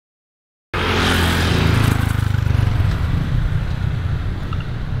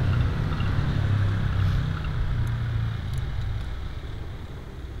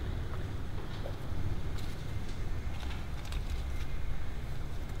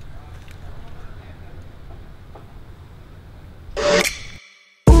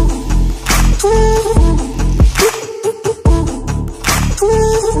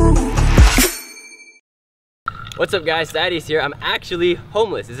What's up guys, Thaddy's here. I'm actually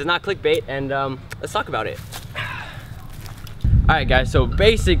homeless. This is not clickbait, and let's talk about it. Alright guys, so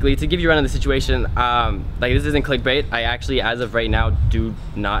basically, to give you a run on the situation, like this isn't clickbait. I actually, as of right now, do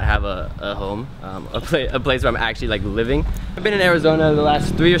not have a home, a place where I'm actually like living. I've been in Arizona the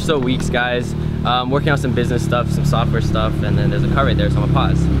last 3 or so weeks, guys, working on some business stuff, some software stuff, and then there's a car right there, so I'm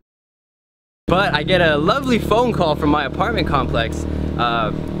gonna pause. But I get a lovely phone call from my apartment complex,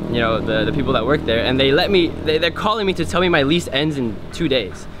 you know, the people that work there, and they're calling me to tell me my lease ends in 2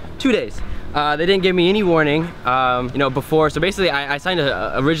 days. 2 days. They didn't give me any warning, you know, before. So basically,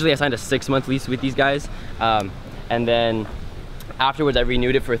 originally I signed a 6-month lease with these guys, and then afterwards I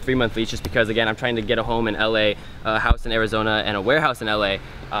renewed it for a 3-month lease just because, again, I'm trying to get a home in LA, a house in Arizona, and a warehouse in LA.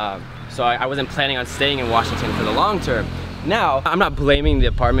 So I wasn't planning on staying in Washington for the long term. Now, I'm not blaming the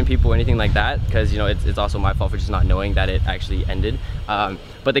apartment people or anything like that, because, you know, it's also my fault for just not knowing that it actually ended.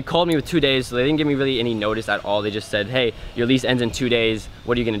 But they called me with 2 days, so they didn't give me really any notice at all. They just said, hey, your lease ends in 2 days,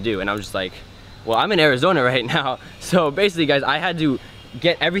 what are you gonna do? And I was just like, well, I'm in Arizona right now. So basically, guys, I had to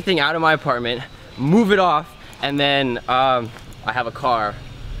get everything out of my apartment, move it off, and then I have a car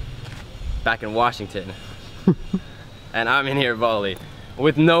back in Washington. And I'm in here, Bali,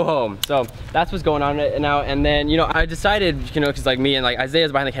 with no home. So that's what's going on right now. And then, you know, I decided, you know, because like me and like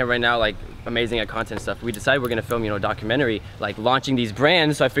Isaiah's behind the camera right now, like amazing at content and stuff, we decided we're gonna film, you know, a documentary like launching these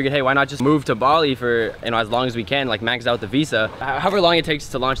brands. So I figured, hey, why not just move to Bali for, you know, as long as we can, like max out the visa, however long it takes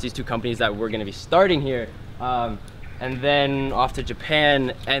to launch these 2 companies that we're gonna be starting here, and then off to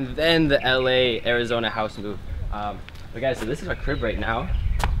Japan, and then the LA Arizona house move. But guys, so this is our crib right now.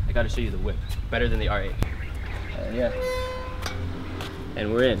 I gotta show you the whip, better than the R8. Yeah.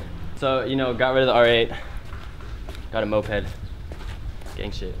 And we're in. So, you know, got rid of the R8, got a moped,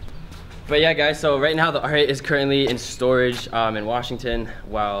 gang shit. But yeah guys, so right now the R8 is currently in storage in Washington,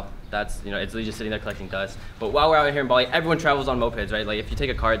 while that's, you know, it's literally just sitting there collecting dust. But while we're out here in Bali, everyone travels on mopeds, right? Like if you take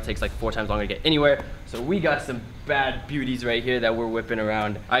a car, it takes like 4 times longer to get anywhere. So we got some bad beauties right here that we're whipping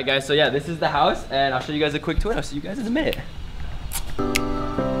around. All right guys, so yeah, this is the house, and I'll show you guys a quick tour. I'll see you guys in a minute.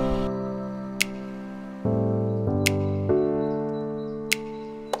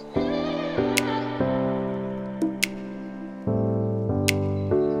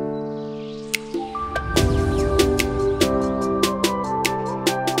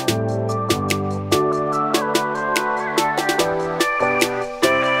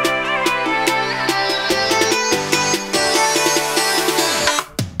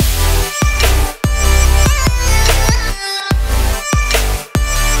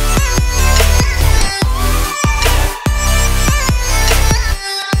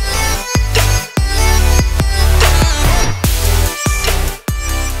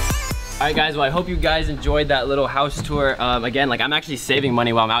 Alright guys, well I hope you guys enjoyed that little house tour. Again, like I'm actually saving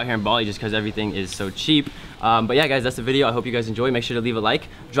money while I'm out here in Bali just because everything is so cheap. But yeah guys, that's the video. I hope you guys enjoy. Make sure to leave a like,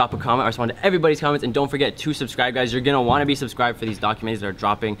 drop a comment. I respond to everybody's comments, and don't forget to subscribe, guys. You're gonna want to be subscribed for these documentaries that are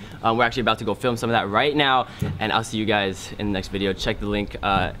dropping. We're actually about to go film some of that right now, and I'll see you guys in the next video. Check the link,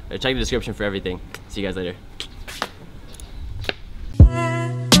 check the description for everything. See you guys later.